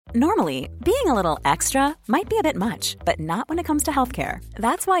Normally, being a little extra might be a bit much, but not when it comes to healthcare.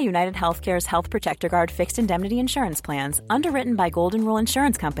 That's why United Healthcare's Health Protector Guard fixed indemnity insurance plans, underwritten by Golden Rule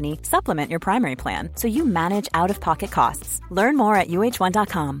Insurance Company, supplement your primary plan so you manage out-of-pocket costs. Learn more at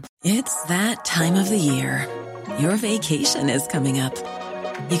uh1.com. It's that time of the year. Your vacation is coming up.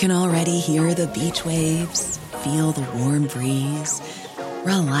 You can already hear the beach waves, feel the warm breeze,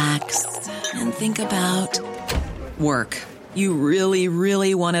 relax, and think about work. You really,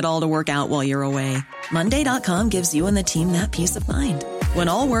 really want it all to work out while you're away. Monday.com gives you and the team that peace of mind. When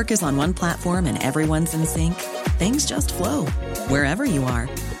all work is on one platform and everyone's in sync, things just flow. Wherever you are,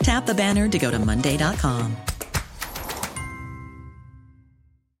 tap the banner to go to Monday.com.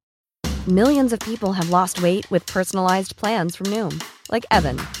 Millions of people have lost weight with personalized plans from Noom. Like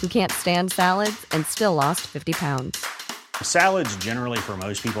Evan, who can't stand salads and still lost 50 pounds. Salads generally for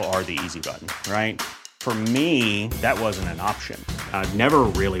most people are the easy button, right? For me, that wasn't an option. I never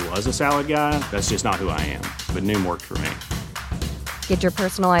really was a salad guy. That's just not who I am. But Noom worked for me. Get your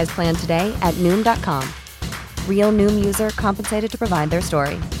personalized plan today at Noom.com. Real Noom user compensated to provide their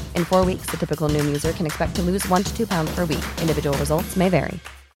story. In 4 weeks, the typical Noom user can expect to lose 1 to 2 pounds per week. Individual results may vary.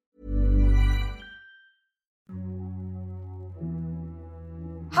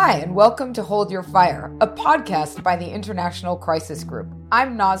 Hi, and welcome to Hold Your Fire, a podcast by the International Crisis Group.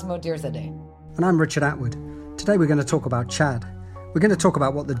 I'm Nazmo Dirzadeh. And I'm Richard Atwood. Today we're going to talk about Chad. We're going to talk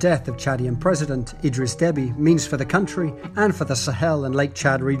about what the death of Chadian President Idriss Déby means for the country and for the Sahel and Lake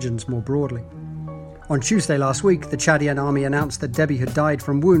Chad regions more broadly. On Tuesday last week, the Chadian army announced that Déby had died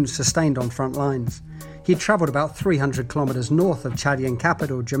from wounds sustained on front lines. He'd travelled about 300 kilometres north of Chadian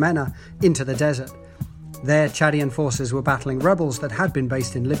capital, N'Djamena, into the desert. There, Chadian forces were battling rebels that had been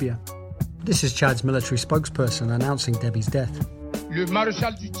based in Libya. This is Chad's military spokesperson announcing Déby's death.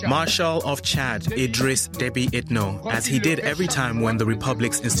 Marshal of Chad, Idriss Déby Itno, as he did every time when the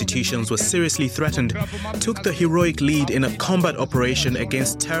Republic's institutions were seriously threatened, took the heroic lead in a combat operation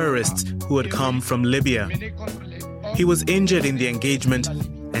against terrorists who had come from Libya. He was injured in the engagement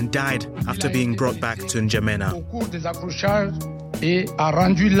and died after being brought back to N'Djamena.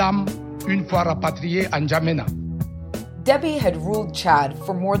 Déby had ruled Chad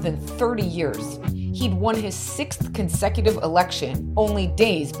for more than 30 years. He'd won his 6th consecutive election only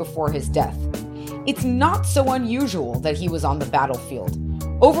days before his death. It's not so unusual that he was on the battlefield.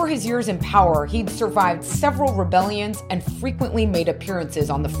 Over his years in power, he'd survived several rebellions and frequently made appearances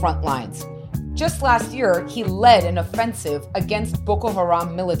on the front lines. Just last year, he led an offensive against Boko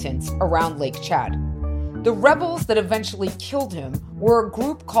Haram militants around Lake Chad. The rebels that eventually killed him were a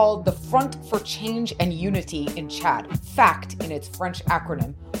group called the Front for Change and Unity in Chad, FACT in its French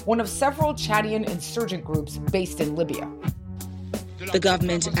acronym, one of several Chadian insurgent groups based in Libya. The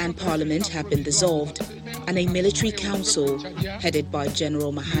government and parliament have been dissolved, and a military council, headed by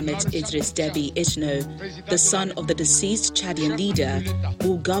General Mohamed Idriss Déby Itno, the son of the deceased Chadian leader,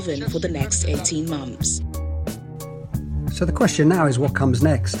 will govern for the next 18 months. So the question now is what comes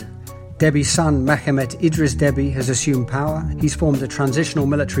next? Déby's son, Mohamed Idriss Déby, has assumed power. He's formed a transitional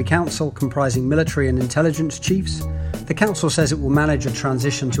military council comprising military and intelligence chiefs. The council says it will manage a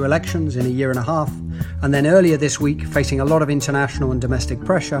transition to elections in a year and a half. And then earlier this week, facing a lot of international and domestic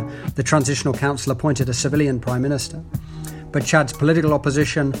pressure, the transitional council appointed a civilian prime minister. But Chad's political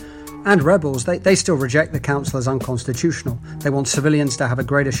opposition and rebels, they still reject the council as unconstitutional. They want civilians to have a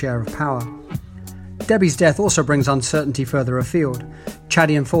greater share of power. Déby's death also brings uncertainty further afield.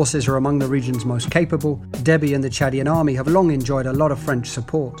 Chadian forces are among the region's most capable. Déby and the Chadian army have long enjoyed a lot of French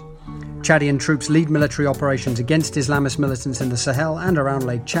support. Chadian troops lead military operations against Islamist militants in the Sahel and around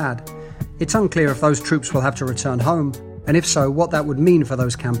Lake Chad. It's unclear if those troops will have to return home, and if so, what that would mean for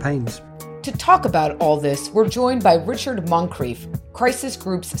those campaigns. To talk about all this, we're joined by Richard Moncrief, Crisis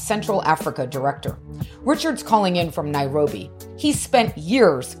Group's Central Africa director. Richard's calling in from Nairobi. He's spent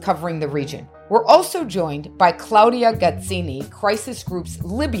years covering the region. We're also joined by Claudia Gazzini, Crisis Group's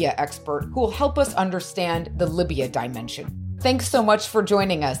Libya expert, who will help us understand the Libya dimension. Thanks so much for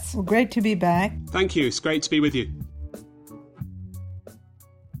joining us. Well, great to be back. Thank you. It's great to be with you.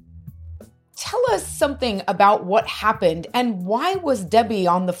 Tell us something about what happened and why was Déby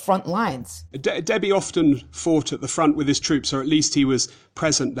on the front lines? Déby often fought at the front with his troops, or at least he was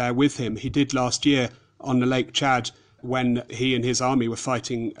present there with him. He did last year on the Lake Chad when he and his army were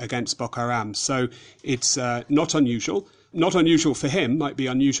fighting against Boko Haram. So it's not unusual. Not unusual for him, might be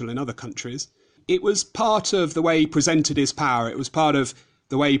unusual in other countries. It was part of the way he presented his power. It was part of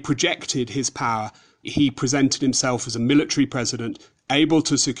the way he projected his power. He presented himself as a military president, able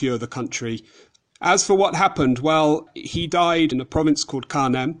to secure the country. As for what happened, well, he died in a province called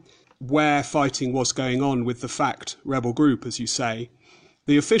Kanem, where fighting was going on with the FACT rebel group, as you say.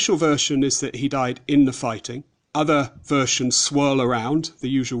 The official version is that he died in the fighting. Other versions swirl around, the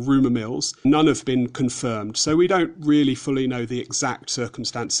usual rumour mills. None have been confirmed, so we don't really fully know the exact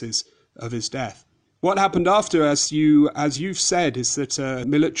circumstances of his death. What happened after, as you've said, is that a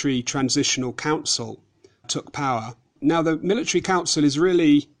military transitional council took power. Now, the military council is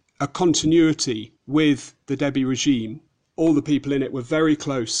really a continuity with the Deby regime. All the people in it were very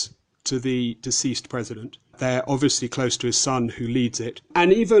close to the deceased president. They're obviously close to his son, who leads it,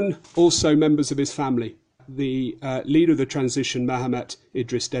 and even also members of his family. The leader of the transition, Mahamat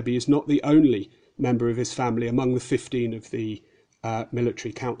Idris Deby, is not the only member of his family among the 15 of the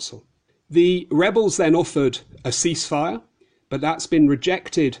military council. The rebels then offered a ceasefire, but that's been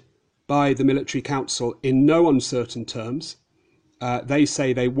rejected by the military council in no uncertain terms. They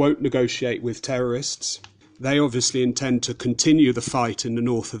say they won't negotiate with terrorists. They obviously intend to continue the fight in the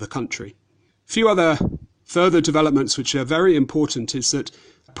north of the country. A few other further developments which are very important is that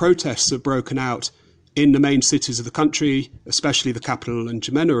protests have broken out in the main cities of the country, especially the capital and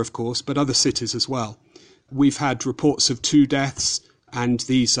N'Djamena, of course, but other cities as well. We've had reports of 2 deaths, and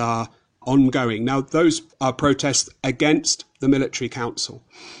these are ongoing. Now, those are protests against the military council.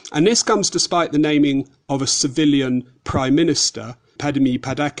 And this comes despite the naming of a civilian prime minister, Padmi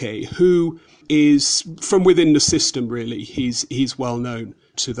Padake, who is from within the system, really. He's well known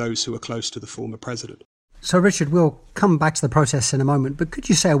to those who are close to the former president. So, Richard, we'll come back to the protests in a moment, but could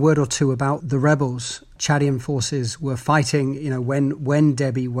you say a word or two about the rebels? Chadian forces were fighting, when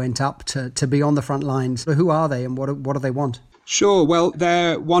Deby went up to be on the front lines. Who are they and what do they want? Sure. Well,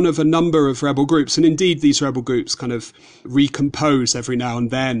 they're one of a number of rebel groups, and indeed these rebel groups kind of recompose every now and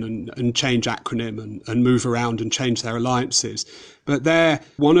then and change acronym and move around and change their alliances. But they're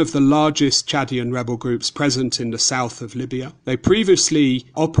one of the largest Chadian rebel groups present in the south of Libya. They previously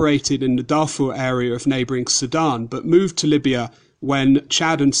operated in the Darfur area of neighbouring Sudan, but moved to Libya when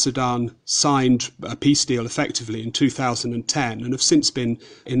Chad and Sudan signed a peace deal effectively in 2010 and have since been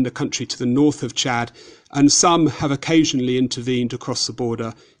in the country to the north of Chad. And some have occasionally intervened across the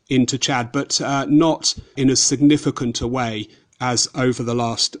border into Chad, but not in as significant a way as over the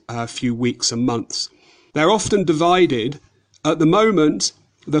last few weeks and months. They're often divided. At the moment,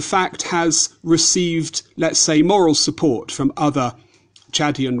 the FACT has received, let's say, moral support from other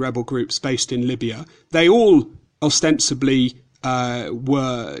Chadian rebel groups based in Libya. They all ostensibly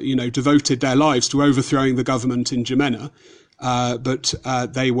were, devoted their lives to overthrowing the government in N'Djamena, but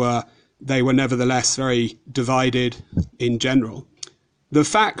they were nevertheless very divided in general. The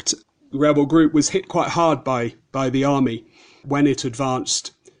FACT rebel group was hit quite hard by the army when it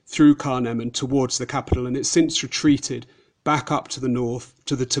advanced through Karnem and towards the capital, and it's since retreated back up to the north,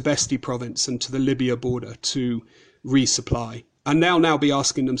 to the Tibesti province and to the Libya border to resupply. And they'll now be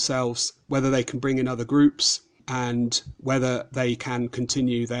asking themselves whether they can bring in other groups and whether they can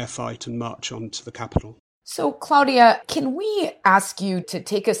continue their fight and march on to the capital. So, Claudia, can we ask you to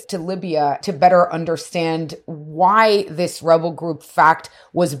take us to Libya to better understand why this rebel group FACT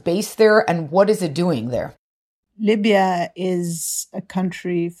was based there and what is it doing there? Libya is a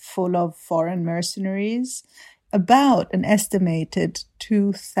country full of foreign mercenaries. About an estimated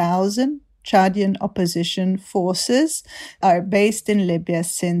 2,000 Chadian opposition forces are based in Libya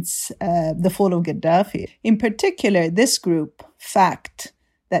since the fall of Gaddafi. In particular, this group, FACT,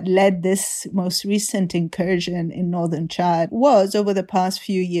 that led this most recent incursion in northern Chad, was, over the past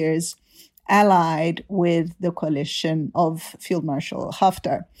few years, allied with the coalition of Field Marshal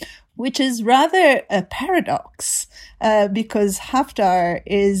Haftar, which is rather a paradox because Haftar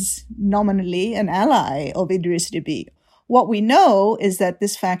is nominally an ally of Idris Deby. What we know is that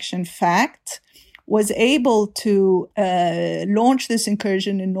this faction, FACT, was able to launch this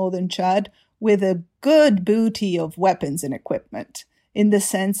incursion in northern Chad with a good booty of weapons and equipment, in the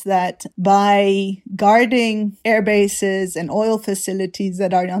sense that by guarding air bases and oil facilities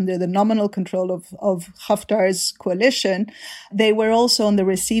that are under the nominal control of Haftar's coalition, they were also on the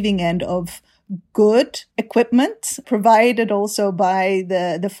receiving end of good equipment provided also by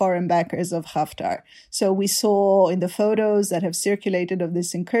the foreign backers of Haftar. So we saw in the photos that have circulated of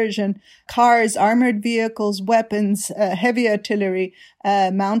this incursion, cars, armored vehicles, weapons, heavy artillery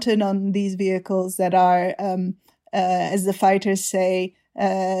mounted on these vehicles that are as the fighters say,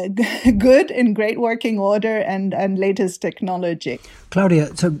 good, in great working order and latest technology.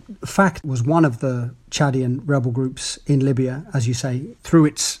 Claudia, so FACT was one of the Chadian rebel groups in Libya, as you say, through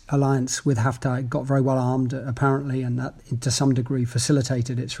its alliance with Haftar. It got very well armed, apparently, and that to some degree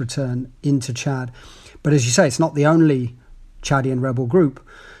facilitated its return into Chad. But as you say, it's not the only Chadian rebel group.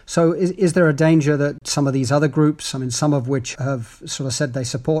 So is there a danger that some of these other groups, some of which have sort of said they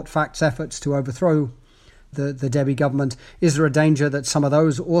support FACT's efforts to overthrow the Deby government. Is there a danger that some of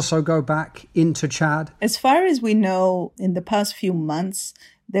those also go back into Chad? As far as we know, in the past few months,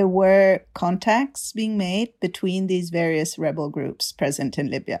 there were contacts being made between these various rebel groups present in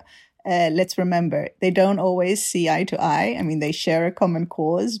Libya. Let's remember, they don't always see eye to eye. I mean, they share a common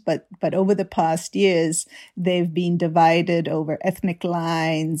cause, but over the past years, they've been divided over ethnic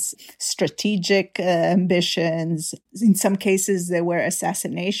lines, strategic ambitions. In some cases, there were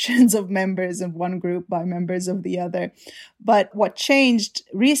assassinations of members of one group by members of the other. But what changed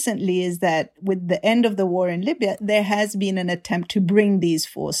recently is that with the end of the war in Libya, there has been an attempt to bring these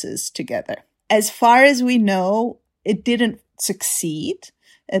forces together. As far as we know, it didn't succeed.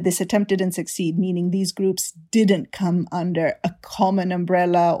 This attempt didn't succeed, meaning these groups didn't come under a common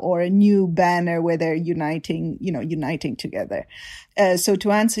umbrella or a new banner where they're uniting together. So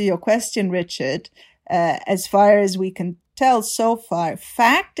to answer your question, Richard, as far as we can tell so far,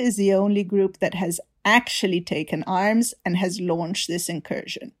 FACT is the only group that has actually taken arms and has launched this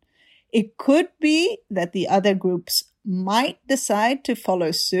incursion. It could be that the other groups might decide to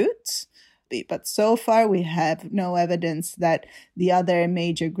follow suit, but so far we have no evidence that the other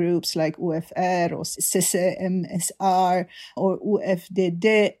major groups like UFR or CCMSR or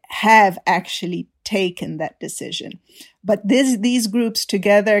UFDD have actually taken that decision. But these groups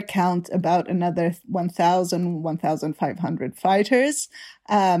together count about another 1,500 fighters,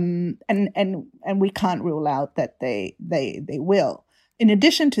 and we can't rule out that they will. In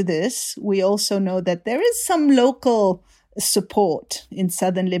addition to this, we also know that there is some local support in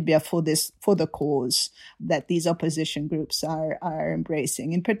southern Libya for the cause that these opposition groups are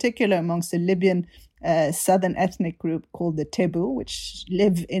embracing, in particular amongst the Libyan southern ethnic group called the Tebu, which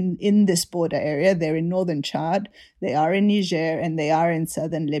live in this border area. They're in northern Chad, they are in Niger, and they are in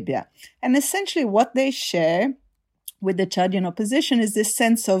southern Libya. And essentially what they share with the Chadian opposition is this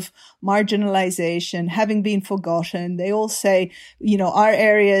sense of marginalization, having been forgotten. They all say, our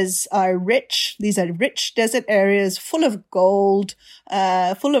areas are rich. These are rich desert areas full of gold,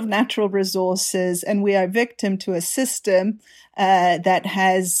 full of natural resources, and we are victim to a system that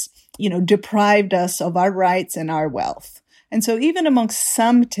has, deprived us of our rights and our wealth. And so even amongst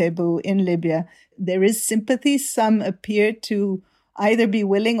some Tebu in Libya, there is sympathy. Some appear to either be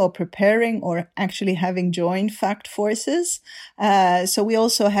willing or preparing or actually having joined FACT forces. So we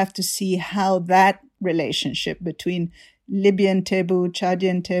also have to see how that relationship between Libyan Tebu,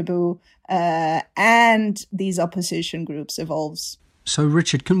 Chadian Tebu, and these opposition groups evolves. So,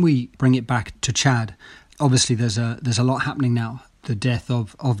 Richard, can we bring it back to Chad? Obviously, there's a lot happening now. The death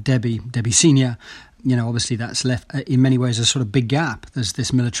of Deby Senior. Obviously that's left in many ways a sort of big gap. There's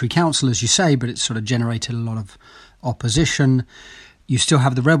this military council, as you say, but it's sort of generated a lot of opposition. You still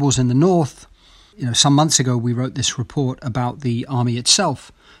have the rebels in the north. Some months ago we wrote this report about the army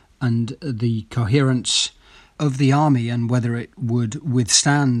itself and the coherence of the army and whether it would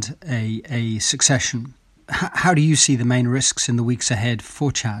withstand a succession. How do you see the main risks in the weeks ahead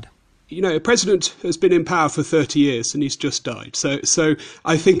for Chad? A president has been in power for 30 years and he's just died. So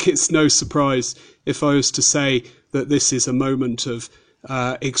I think it's no surprise if I was to say that this is a moment of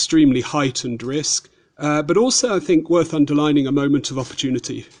extremely heightened risk. But also, I think, worth underlining a moment of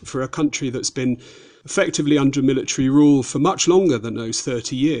opportunity for a country that's been effectively under military rule for much longer than those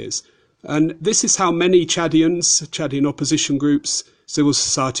 30 years. And this is how many Chadian opposition groups, civil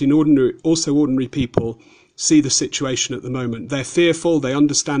society and ordinary people see the situation at the moment. They're fearful, they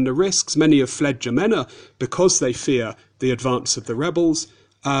understand the risks. Many have fled N'Djamena because they fear the advance of the rebels.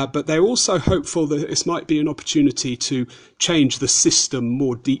 But they're also hopeful that this might be an opportunity to change the system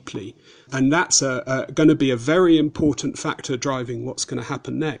more deeply. And that's going to be a very important factor driving what's going to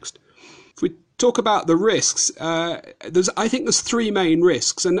happen next. If we talk about the risks, I think there's three main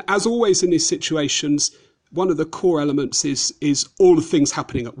risks. And as always in these situations, one of the core elements is all the things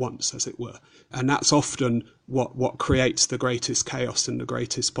happening at once, as it were. And that's often what creates the greatest chaos and the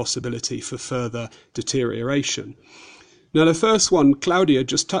greatest possibility for further deterioration. Now, the first one Claudia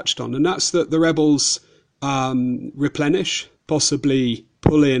just touched on, and that's that the rebels replenish, possibly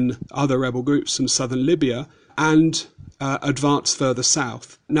pull in other rebel groups from southern Libya and advance further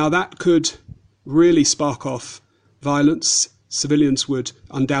south. Now, that could really spark off violence. Civilians would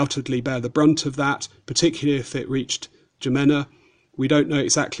undoubtedly bear the brunt of that, particularly if it reached N'Djamena. We don't know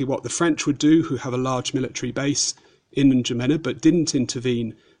exactly what the French would do, who have a large military base in N'Djamena, but didn't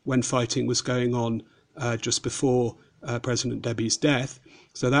intervene when fighting was going on just before President Deby's death.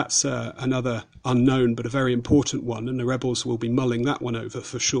 So that's another unknown but a very important one, and the rebels will be mulling that one over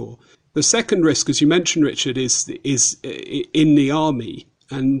for sure. The second risk, as you mentioned, Richard, is in the army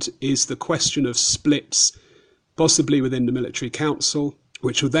and is the question of splits, possibly within the military council,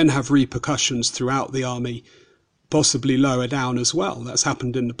 which would then have repercussions throughout the army, possibly lower down as well. That's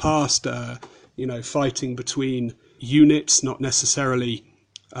happened in the past, fighting between units, not necessarily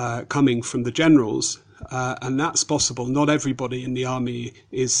coming from the generals, and that's possible. Not everybody in the army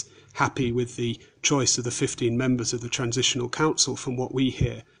is happy with the choice of the 15 members of the Transitional Council, from what we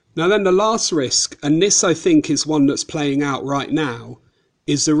hear. Now then, the last risk, and this I think is one that's playing out right now,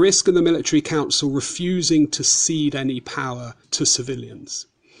 is the risk of the military council refusing to cede any power to civilians.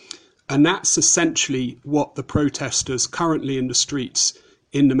 And that's essentially what the protesters currently in the streets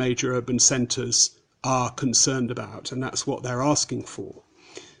in the major urban centres are concerned about, and that's what they're asking for.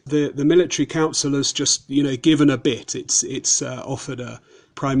 The military council has just, given a bit. It's offered a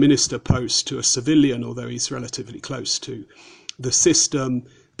prime minister post to a civilian, although he's relatively close to the system.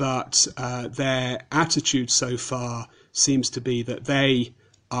 But their attitude so far seems to be that they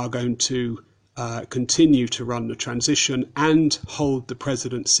are going to continue to run the transition and hold the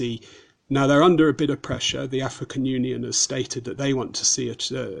presidency. Now, they're under a bit of pressure. The African Union has stated that they want to see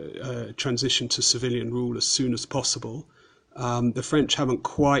a transition to civilian rule as soon as possible. The French haven't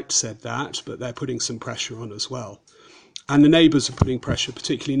quite said that, but they're putting some pressure on as well. And the neighbours are putting pressure,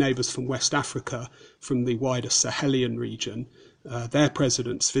 particularly neighbours from West Africa, from the wider Sahelian region. Their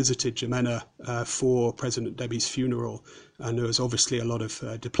presidents visited N'Djamena for President Déby's funeral, and there was obviously a lot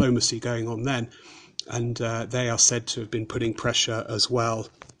of diplomacy going on then. And they are said to have been putting pressure as well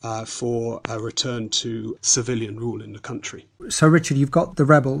for a return to civilian rule in the country. So, Richard, you've got the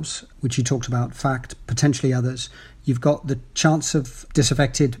rebels, which you talked about, FACT, potentially others. You've got the chance of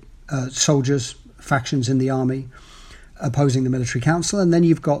disaffected soldiers, factions in the army opposing the military council, and then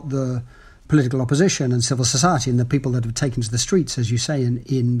you've got the political opposition and civil society and the people that have taken to the streets, as you say,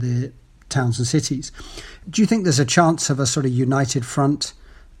 in the towns and cities. Do you think there's a chance of a sort of united front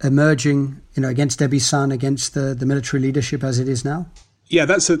emerging, against Déby's son, against the military leadership as it is now? Yeah,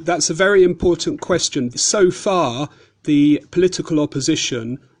 that's a very important question. So far, the political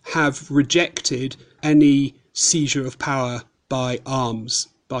opposition have rejected any seizure of power by arms,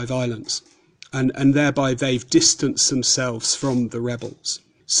 by violence, and thereby they've distanced themselves from the rebels.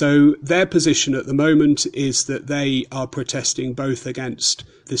 So their position at the moment is that they are protesting both against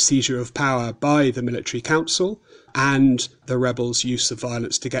the seizure of power by the military council and the rebels' use of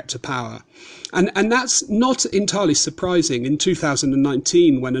violence to get to power. And that's not entirely surprising. In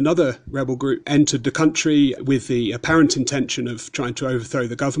 2019, when another rebel group entered the country with the apparent intention of trying to overthrow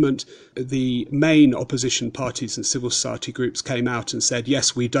the government, the main opposition parties and civil society groups came out and said,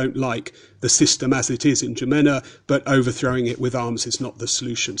 yes, we don't like the system as it is in N'Djamena, but overthrowing it with arms is not the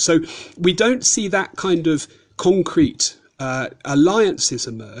solution. So we don't see that kind of concrete alliances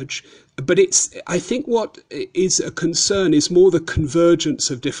emerge. But I think what is a concern is more the convergence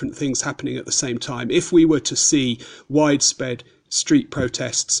of different things happening at the same time. If we were to see widespread street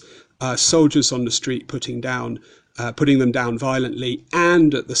protests, soldiers on the street putting them down violently,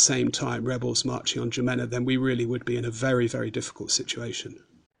 and at the same time rebels marching on N'Djamena, then we really would be in a very, very difficult situation.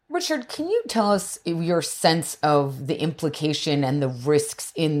 Richard, can you tell us your sense of the implication and the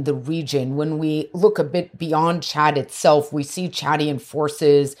risks in the region? When we look a bit beyond Chad itself, we see Chadian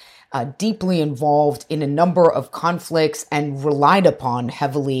forces deeply involved in a number of conflicts and relied upon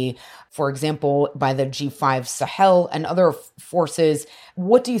heavily, for example, by the G5 Sahel and other forces.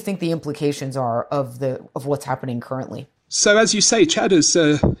 What do you think the implications are of what's happening currently? So, as you say,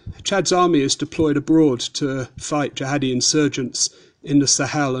 Chad's army is deployed abroad to fight jihadi insurgents in the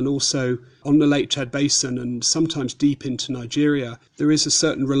Sahel and also on the Lake Chad Basin and sometimes deep into Nigeria. There is a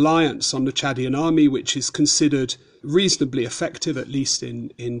certain reliance on the Chadian army, which is considered reasonably effective, at least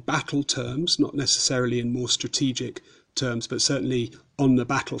in battle terms, not necessarily in more strategic terms, but certainly on the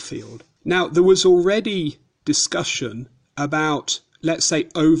battlefield. Now, there was already discussion about, let's say,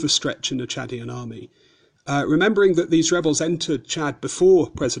 overstretching the Chadian army. Remembering that these rebels entered Chad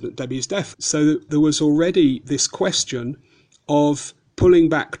before President Déby's death, so there was already this question of pulling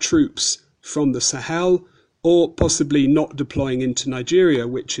back troops from the Sahel or possibly not deploying into Nigeria,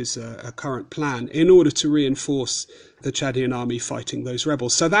 which is a current plan, in order to reinforce the Chadian army fighting those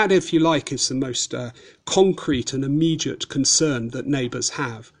rebels. So that, if you like, is the most concrete and immediate concern that neighbours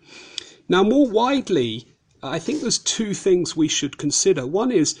have. Now, more widely, I think there's two things we should consider.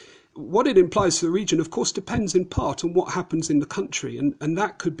 One is what it implies for the region, of course, depends in part on what happens in the country, and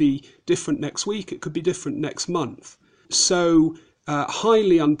that could be different next week, it could be different next month. So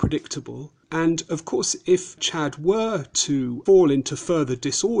highly unpredictable. And of course, if Chad were to fall into further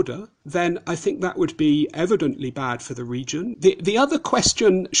disorder, then I think that would be evidently bad for the region. The other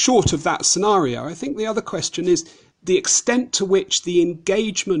question, short of that scenario, I think the other question is the extent to which the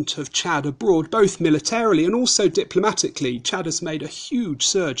engagement of Chad abroad, both militarily and also diplomatically, Chad has made a huge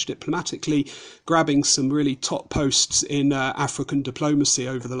surge diplomatically, grabbing some really top posts in African diplomacy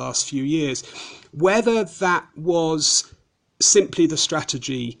over the last few years, whether that was simply the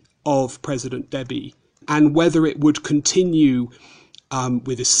strategy of President Deby and whether it would continue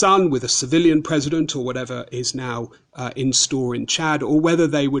with his son, with a civilian president or whatever is now in store in Chad, or whether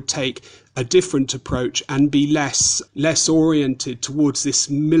they would take a different approach and be less oriented towards this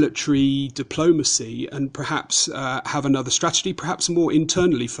military diplomacy and perhaps have another strategy, perhaps a more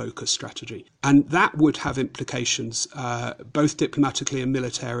internally focused strategy. And that would have implications both diplomatically and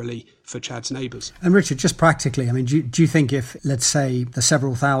militarily for Chad's neighbours. And Richard, just practically, I mean, do you think if, let's say, the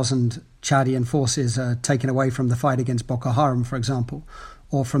several thousand Chadian forces are taken away from the fight against Boko Haram, for example,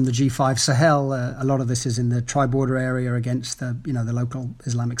 or from the G5 Sahel, a lot of this is in the tri-border area against the local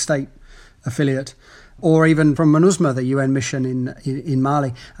Islamic State affiliate, or even from MINUSMA, the UN mission in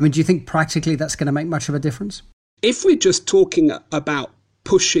Mali. I mean, do you think practically that's going to make much of a difference? If we're just talking about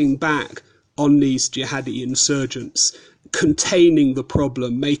pushing back on these jihadi insurgents, containing the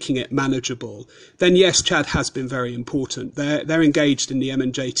problem, making it manageable, then yes, Chad has been very important. They're engaged in the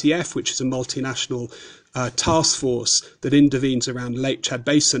MNJTF, which is a multinational task force that intervenes around Lake Chad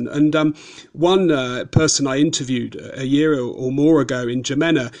Basin. And one person I interviewed a year or more ago in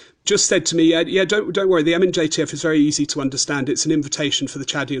N'Djamena just said to me, don't worry, the MNJTF is very easy to understand. It's an invitation for the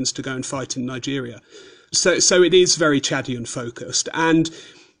Chadians to go and fight in Nigeria. So it is very Chadian focused. And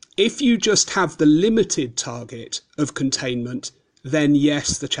if you just have the limited target of containment, then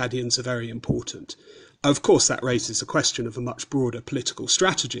yes, the Chadians are very important. Of course, that raises a question of a much broader political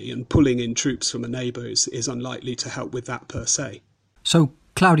strategy, and pulling in troops from a neighbour is unlikely to help with that per se. So,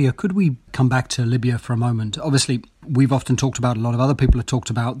 Claudia, could we come back to Libya for a moment? Obviously, we've often talked about, a lot of other people have talked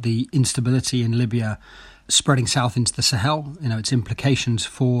about the instability in Libya spreading south into the Sahel, its implications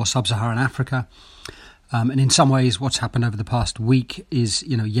for sub-Saharan Africa. And in some ways, what's happened over the past week is,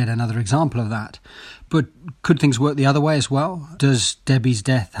 yet another example of that. But could things work the other way as well? Does Deby's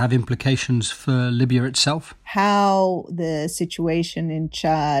death have implications for Libya itself? How the situation in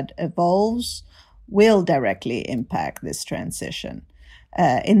Chad evolves will directly impact this transition,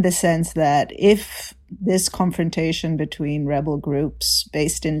 in the sense that if this confrontation between rebel groups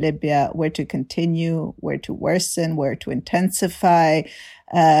based in Libya were to continue, were to worsen, were to intensify,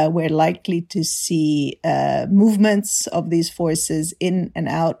 we're likely to see movements of these forces in and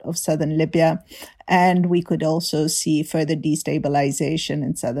out of southern Libya. And we could also see further destabilization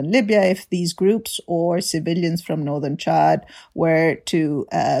in southern Libya if these groups or civilians from northern Chad were to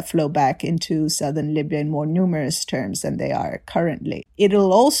flow back into southern Libya in more numerous terms than they are currently.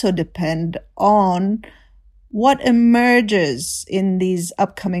 It'll also depend on what emerges in these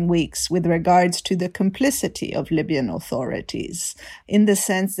upcoming weeks with regards to the complicity of Libyan authorities, in the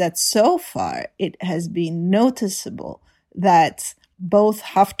sense that so far it has been noticeable that both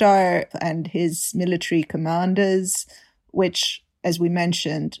Haftar and his military commanders, which, as we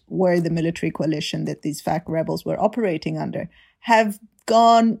mentioned, were the military coalition that these FARC rebels were operating under, have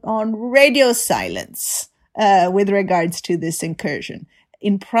gone on radio silence with regards to this incursion.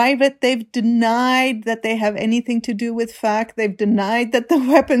 In private, they've denied that they have anything to do with FARC. They've denied that the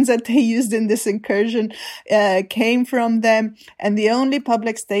weapons that they used in this incursion came from them. And the only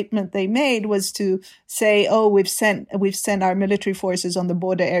public statement they made was to say, we've sent our military forces on the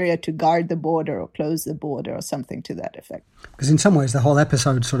border area to guard the border or close the border or something to that effect. Because in some ways, the whole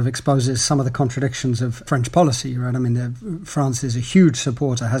episode sort of exposes some of the contradictions of French policy, right? I mean, France is a huge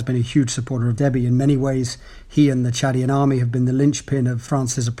supporter, has been a huge supporter of Deby. In many ways, he and the Chadian army have been the linchpin of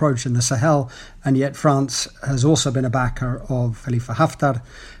France's approach in the Sahel, and yet France has also been a backer of Khalifa Haftar,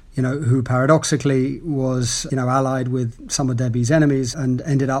 who paradoxically was, allied with some of Deby's enemies and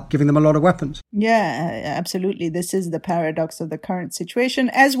ended up giving them a lot of weapons. Yeah, absolutely. This is the paradox of the current situation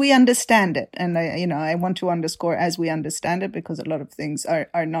as we understand it. And I want to underscore as we understand it, because a lot of things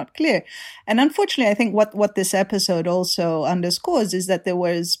are not clear. And unfortunately, I think what this episode also underscores is that there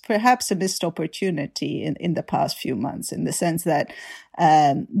was perhaps a missed opportunity in the past few months, in the sense that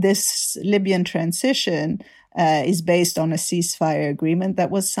this Libyan transition is based on a ceasefire agreement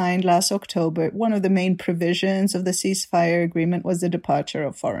that was signed last October. One of the main provisions of the ceasefire agreement was the departure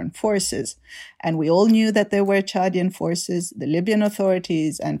of foreign forces. And we all knew that there were Chadian forces. The Libyan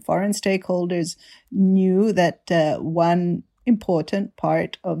authorities and foreign stakeholders knew that one important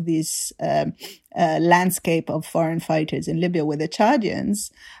part of this landscape of foreign fighters in Libya were the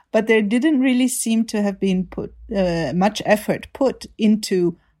Chadians, but there didn't really seem to have been much effort put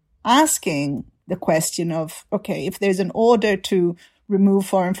into asking the question of, okay, if there's an order to remove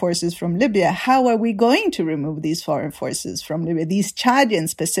foreign forces from Libya, how are we going to remove these foreign forces from Libya? These Chadians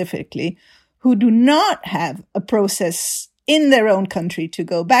specifically, who do not have a process in their own country to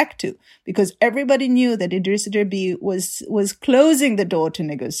go back to, because everybody knew that Idriss Deby was closing the door to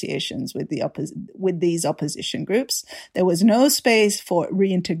negotiations with these opposition groups. There was no space for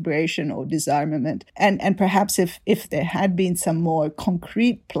reintegration or disarmament. And perhaps if there had been some more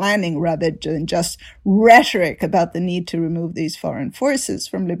concrete planning rather than just rhetoric about the need to remove these foreign forces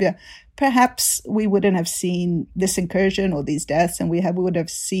from Libya, perhaps we wouldn't have seen this incursion or these deaths, and we would have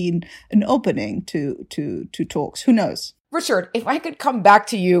seen an opening to talks. Who knows? Richard, if I could come back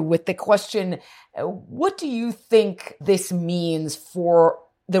to you with the question, what do you think this means for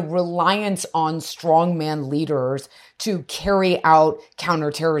the reliance on strongman leaders to carry out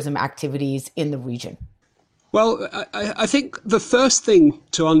counterterrorism activities in the region? Well, I think the first thing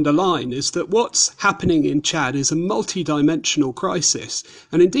to underline is that what's happening in Chad is a multidimensional crisis.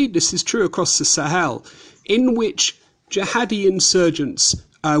 And indeed, this is true across the Sahel, in which jihadi insurgents,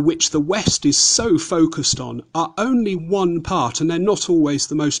 which the West is so focused on, are only one part, and they're not always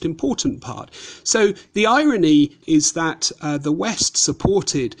the most important part. So the irony is that the West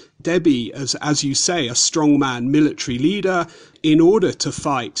supported Deby as you say, a strongman military leader in order to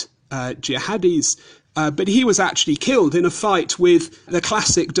fight jihadis. But he was actually killed in a fight with the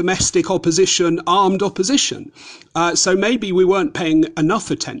classic domestic opposition, armed opposition. So maybe we weren't paying enough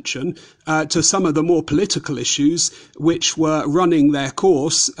attention to some of the more political issues which were running their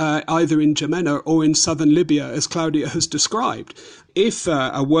course either in N'Djamena or in southern Libya, as Claudia has described. If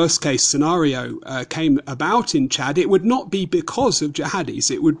a worst-case scenario came about in Chad, it would not be because of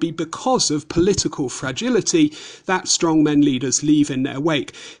jihadis. It would be because of political fragility that strongmen leaders leave in their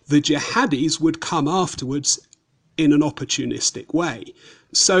wake. The jihadis would come afterwards in an opportunistic way.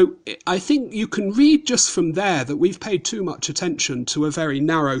 So I think you can read just from there that we've paid too much attention to a very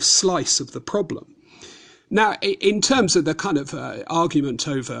narrow slice of the problem. Now, in terms of the kind of argument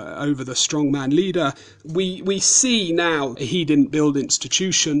over the strongman leader, we see now he didn't build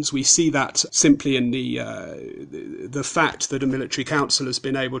institutions. We see that simply in the fact that a military council has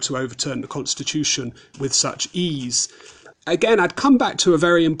been able to overturn the constitution with such ease. Again, I'd come back to a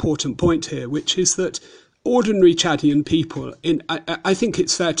very important point here, which is that ordinary Chadian people, I think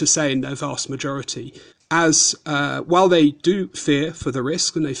it's fair to say in their vast majority, while they do fear for the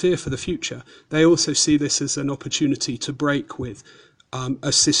risk and they fear for the future, they also see this as an opportunity to break with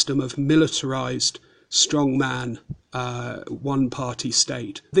a system of militarized, strongman, one-party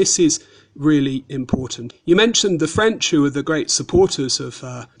state. This is really important. You mentioned the French, who are the great supporters of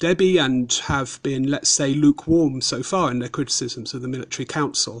Deby and have been, let's say, lukewarm so far in their criticisms of the military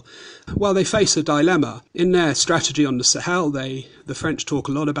council. Well, they face a dilemma. In their strategy on the Sahel, the French talk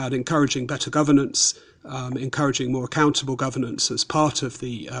a lot about encouraging better governance, encouraging more accountable governance as part of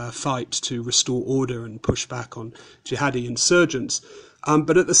the fight to restore order and push back on jihadi insurgents.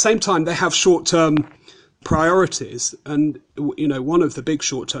 But at the same time, they have short-term priorities. And, one of the big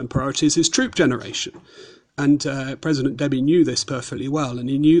short-term priorities is troop generation. And President Deby knew this perfectly well. And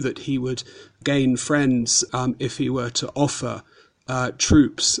he knew that he would gain friends if he were to offer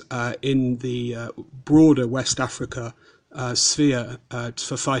troops in the broader West Africa sphere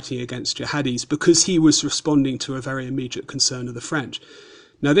for fighting against jihadis, because he was responding to a very immediate concern of the French.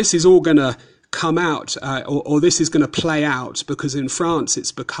 Now, this is all going to come out, or this is going to play out, because in France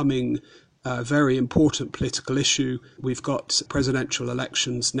it's becoming a very important political issue. We've got presidential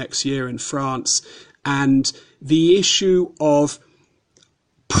elections next year in France, and the issue of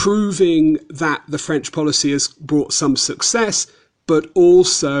proving that the French policy has brought some success, but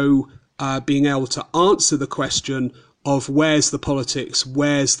also being able to answer the question of where's the politics,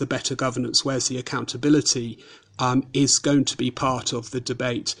 where's the better governance, where's the accountability, is going to be part of the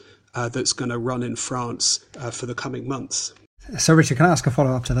debate that's going to run in France for the coming months. So, Richard, can I ask a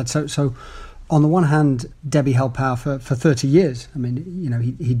follow-up to that? So on the one hand, Deby held power for 30 years. I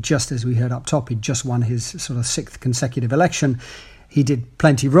mean, he just, as we heard up top, he'd just won his sort of 6th consecutive election. He did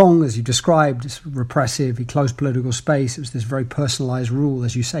plenty wrong, as you described. It's repressive. He closed political space. It was this very personalised rule,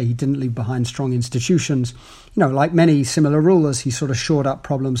 as you say. He didn't leave behind strong institutions. Like many similar rulers, he sort of shored up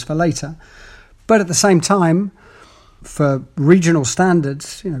problems for later. But at the same time, for regional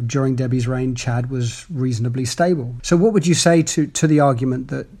standards, during Deby's reign, Chad was reasonably stable. So what would you say to the argument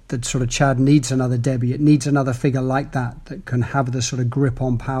that sort of Chad needs another Deby? It needs another figure like that can have the sort of grip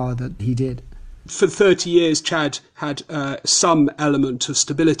on power that he did? For 30 years, Chad had some element of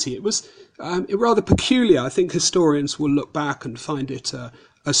stability. It was rather peculiar. I think historians will look back and find it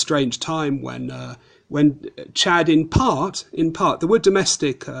a strange time when Chad, in part, there were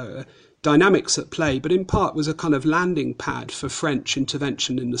domestic dynamics at play, but in part was a kind of landing pad for French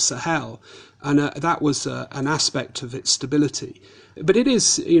intervention in the Sahel. And that was an aspect of its stability. But it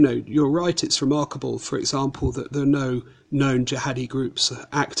is, you're right, it's remarkable, for example, that there are no known jihadi groups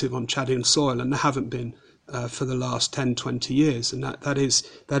active on Chadian soil, and there haven't been for the last 10, 20 years. And that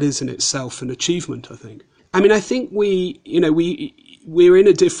is in itself an achievement, I think. I mean, I think we're in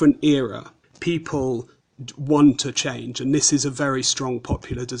a different era. People want to change, and this is a very strong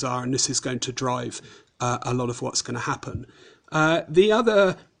popular desire, and this is going to drive a lot of what's going to happen. The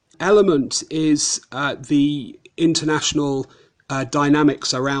other element is the international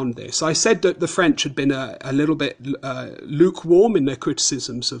dynamics around this. I said that the French had been a little bit lukewarm in their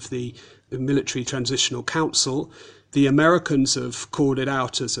criticisms of the Military Transitional Council. The Americans have called it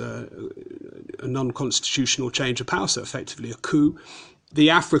out as a non-constitutional change of power, so effectively a coup. The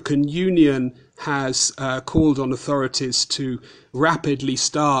African Union has called on authorities to rapidly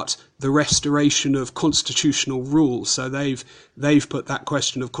start the restoration of constitutional rule. So they've put that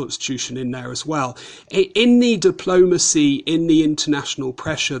question of constitution in there as well. In the diplomacy, in the international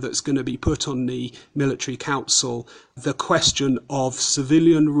pressure that's going to be put on the Military Council, the question of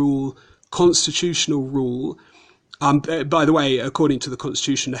civilian rule, constitutional rule. By the way, according to the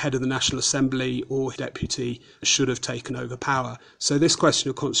Constitution, the head of the National Assembly or deputy should have taken over power. So this question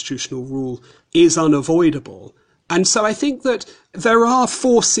of constitutional rule is unavoidable. And so I think that there are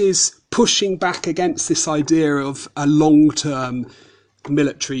forces pushing back against this idea of a long-term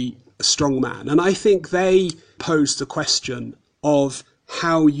military strongman. And I think they pose the question of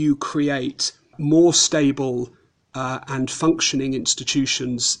how you create more stable and functioning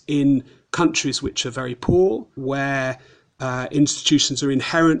institutions in countries which are very poor, where institutions are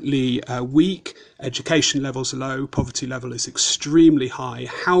inherently weak, education levels are low, poverty level is extremely high.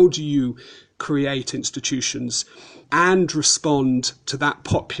 How do you create institutions and respond to that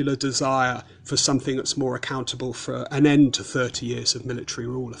popular desire for something that's more accountable, for an end to 30 years of military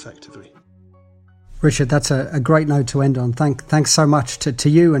rule, effectively? Richard, that's a great note to end on. Thanks so much to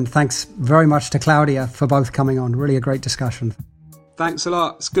you, and thanks very much to Claudia for both coming on. Really a great discussion. Thanks a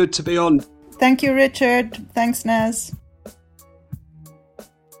lot. It's good to be on. Thank you, Richard. Thanks, Naz.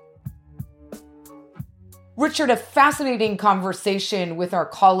 Richard, a fascinating conversation with our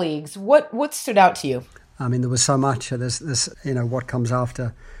colleagues. What stood out to you? I mean, there was so much. There's what comes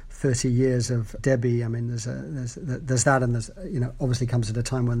after 30 years of Debbie. I mean, there's that, and there's obviously comes at a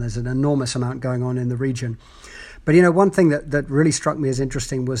time when there's an enormous amount going on in the region. But one thing that really struck me as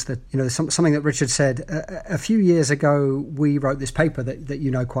interesting was that something that Richard said a few years ago. We wrote this paper that you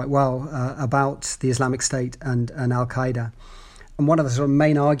know quite well about the Islamic State and Al Qaeda, and one of the sort of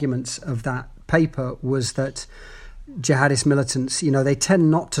main arguments of that paper was that jihadist militants, they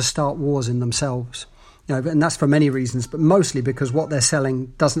tend not to start wars in themselves. And that's for many reasons, but mostly because what they're selling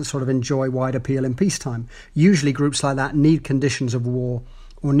doesn't sort of enjoy wide appeal in peacetime. Usually groups like that need conditions of war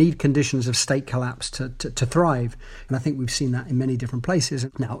or need conditions of state collapse to thrive. And I think we've seen that in many different places.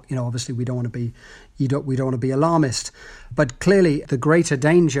 Now, obviously we don't want to be alarmist, but clearly the greater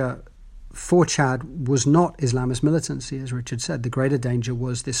danger for Chad was not Islamist militancy, as Richard said. The greater danger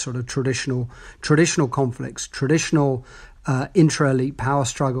was this sort of traditional conflicts, traditional intra-elite power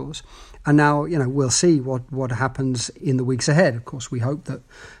struggles. And now, we'll see what happens in the weeks ahead. Of course, we hope that,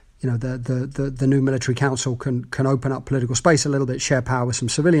 the new military council can open up political space a little bit, share power with some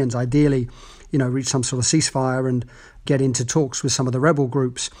civilians, ideally, reach some sort of ceasefire and get into talks with some of the rebel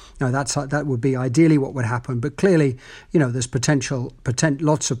groups. That would be ideally what would happen. But clearly, there's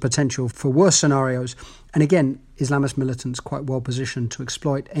lots of potential for worse scenarios. And again, Islamist militants quite well positioned to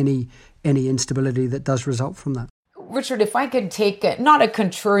exploit any instability that does result from that. Richard, if I could take not a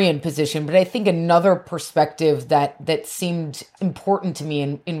contrarian position, but I think another perspective that seemed important to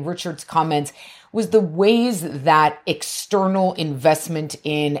me in Richard's comments was the ways that external investment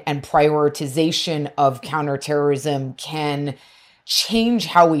in and prioritization of counterterrorism can change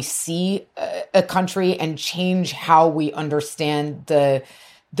how we see a country and change how we understand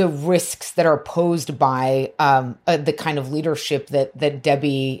the risks that are posed by the kind of leadership that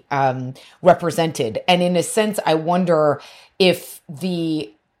Debbie represented. And in a sense, I wonder if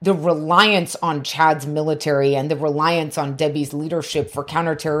the reliance on Chad's military and the reliance on Debbie's leadership for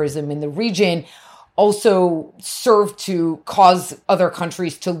counterterrorism in the region also served to cause other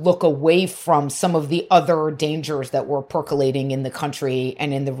countries to look away from some of the other dangers that were percolating in the country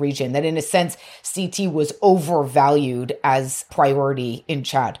and in the region, that in a sense, CT was overvalued as priority in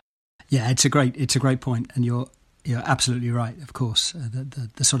Chad. Yeah, it's a great point, and you're absolutely right. Of course,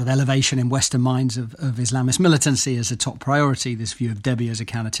 the sort of elevation in Western minds of Islamist militancy as a top priority, this view of Debbie as a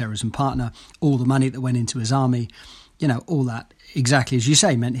counterterrorism partner, all the money that went into his army, all that, exactly as you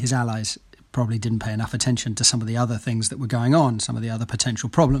say, meant his allies probably didn't pay enough attention to some of the other things that were going on, some of the other potential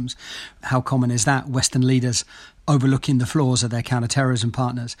problems. How common is that? Western leaders overlooking the flaws of their counterterrorism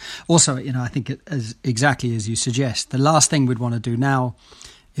partners. Also, I think exactly as you suggest, the last thing we'd want to do now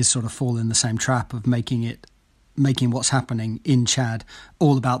is sort of fall in the same trap of making what's happening in Chad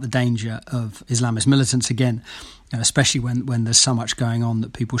all about the danger of Islamist militants again, especially when there's so much going on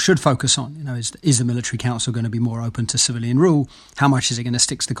that people should focus on. Is the military council going to be more open to civilian rule? How much is it going to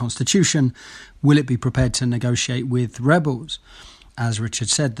stick to the constitution? Will it be prepared to negotiate with rebels? As Richard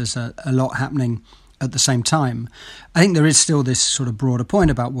said, there's a lot happening at the same time. I think there is still this sort of broader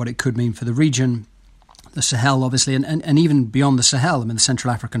point about what it could mean for the region, the Sahel, obviously, and even beyond the Sahel, the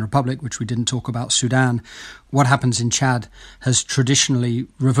Central African Republic, which we didn't talk about, Sudan. What happens in Chad has traditionally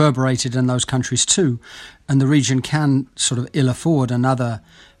reverberated in those countries too, and the region can sort of ill afford another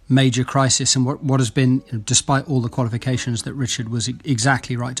major crisis. And what has been, despite all the qualifications that Richard was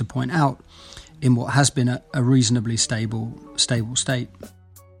exactly right to point out, in what has been a reasonably stable state.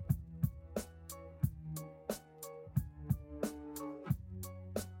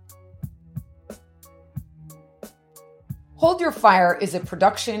 Hold Your Fire is a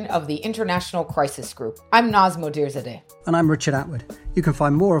production of the International Crisis Group. I'm Naz Modirzadeh. And I'm Richard Atwood. You can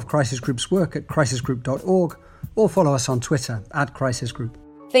find more of Crisis Group's work at crisisgroup.org or follow us on Twitter @crisisgroup.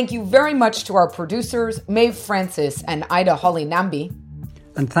 Thank you very much to our producers, Maeve Francis and Ida Holly-Nambi.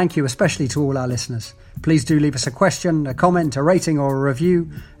 And thank you especially to all our listeners. Please do leave us a question, a comment, a rating or a review,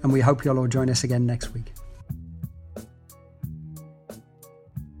 and we hope you'll all join us again next week.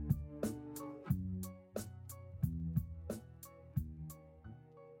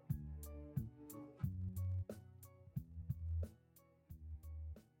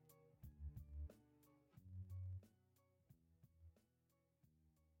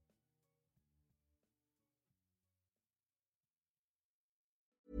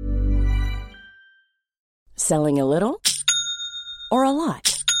 Selling a little or a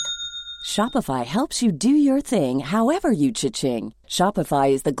lot? Shopify helps you do your thing however you cha-ching.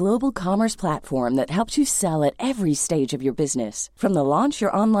 Shopify is the global commerce platform that helps you sell at every stage of your business. From the launch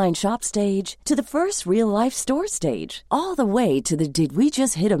your online shop stage to the first real-life store stage, all the way to the did we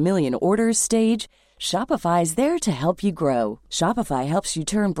just hit a million orders stage. Shopify is there to help you grow. Shopify helps you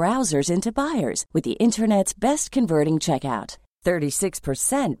turn browsers into buyers with the internet's best converting checkout.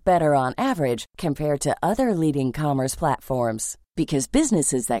 36% better on average compared to other leading commerce platforms. Because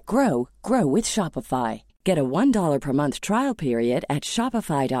businesses that grow, grow with Shopify. Get a $1 per month trial period at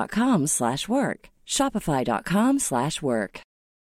shopify.com/work. Shopify.com/work.